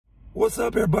What's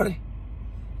up, everybody?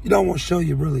 You know, I want to show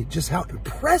you really just how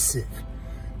impressive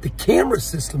the camera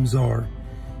systems are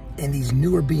in these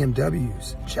newer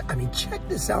BMWs. Check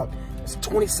this out. It's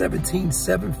 2017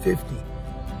 750.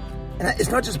 And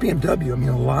it's not just BMW. I mean,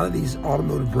 a lot of these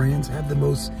automotive brands have the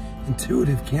most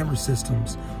intuitive camera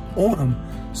systems on them,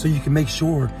 so you can make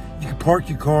sure you can park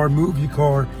your car, move your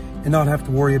car, and not have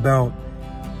to worry about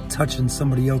touching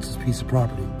somebody else's piece of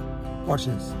property. Watch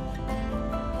this.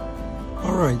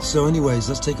 All right, so anyways,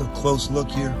 let's take a close look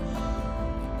here.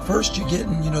 First, you're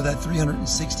getting, that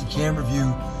 360 camera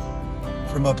view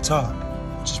from up top,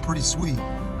 which is pretty sweet.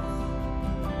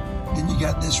 Then you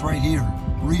got this right here,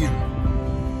 rear.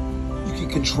 You can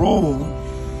control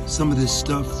some of this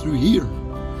stuff through here.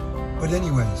 But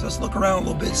anyways, let's look around a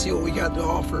little bit, see what we got to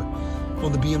offer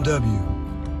on the BMW.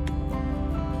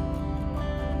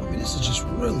 I mean, this is just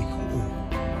really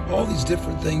cool. All these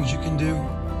different things you can do.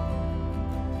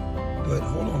 But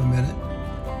hold on a minute.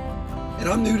 And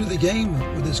I'm new to the game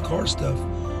with this car stuff,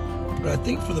 but I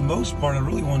think for the most part, I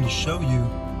really wanted to show you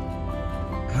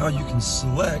how you can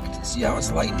select. See how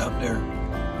it's lighting up there?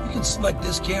 You can select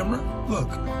this camera. Look.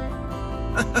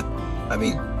 I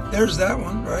mean, there's that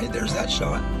one, right? There's that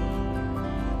shot.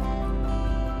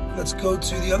 Let's go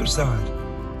to the other side.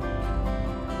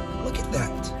 Look at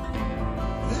that.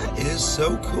 That is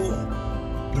so cool.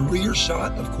 The rear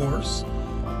shot, of course.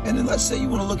 And then let's say you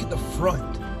want to look at the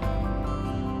front.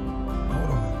 Hold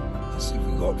on. Let's see if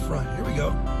we go up front. Here we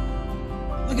go.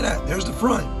 Look at that. There's the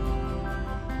front.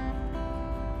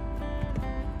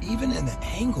 Even in the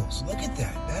angles. Look at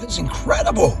that. That is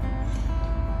incredible.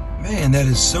 Man, that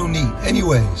is so neat.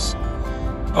 Anyways,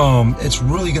 it's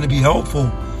really going to be helpful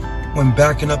when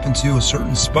backing up into a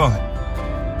certain spot,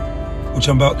 which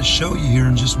I'm about to show you here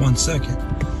in just 1 second.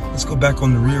 Let's go back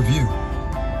on the rear view.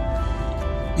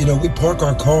 We park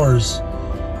our cars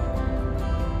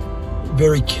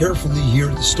very carefully here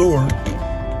at the store,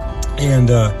 and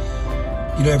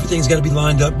everything's got to be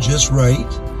lined up just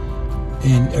right,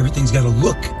 and everything's got to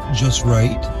look just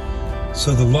right,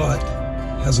 so the lot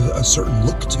has a certain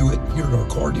look to it here at our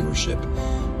car dealership,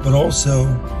 but also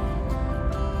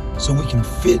so we can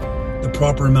fit the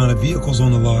proper amount of vehicles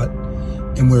on the lot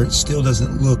and where it still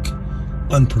doesn't look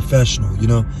unprofessional.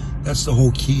 That's the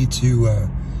whole key to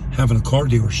having a car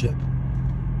dealership.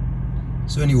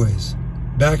 So anyways,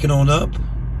 backing on up.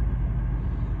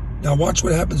 Now watch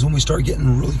what happens when we start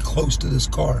getting really close to this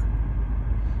car.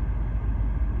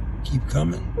 Keep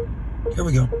coming. Here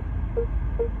we go.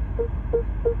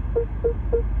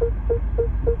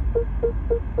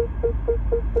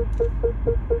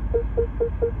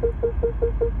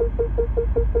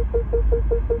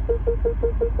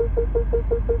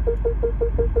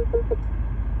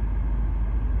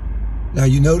 Now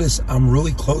you notice I'm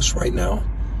really close right now,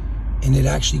 and it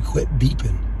actually quit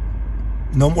beeping.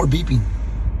 No more beeping.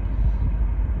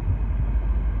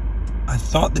 I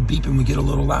thought the beeping would get a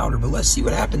little louder, but let's see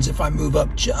what happens if I move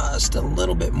up just a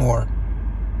little bit more.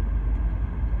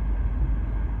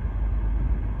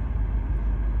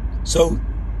 So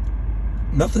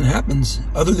nothing happens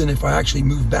other than if I actually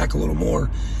move back a little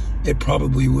more, it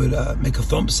probably would make a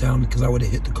thump sound because I would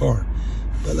have hit the car.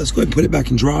 But let's go ahead and put it back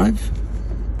in drive.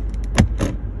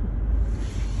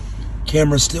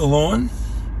 Camera's still on,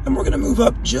 and we're gonna move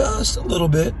up just a little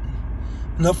bit,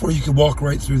 enough where you can walk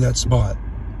right through that spot.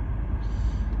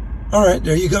 All right,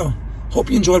 there you go. Hope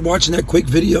you enjoyed watching that quick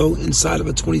video inside of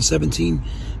a 2017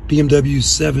 BMW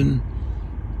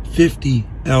 750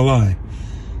 Li.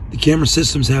 The camera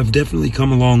systems have definitely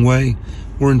come a long way.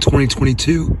 We're in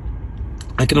 2022.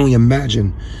 I can only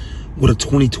imagine what a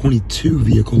 2022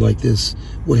 vehicle like this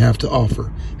would have to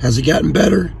offer. Has it gotten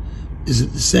better? Is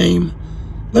it the same?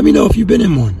 Let me know if you've been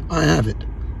in one. I haven't.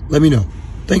 Let me know.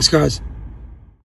 Thanks, guys.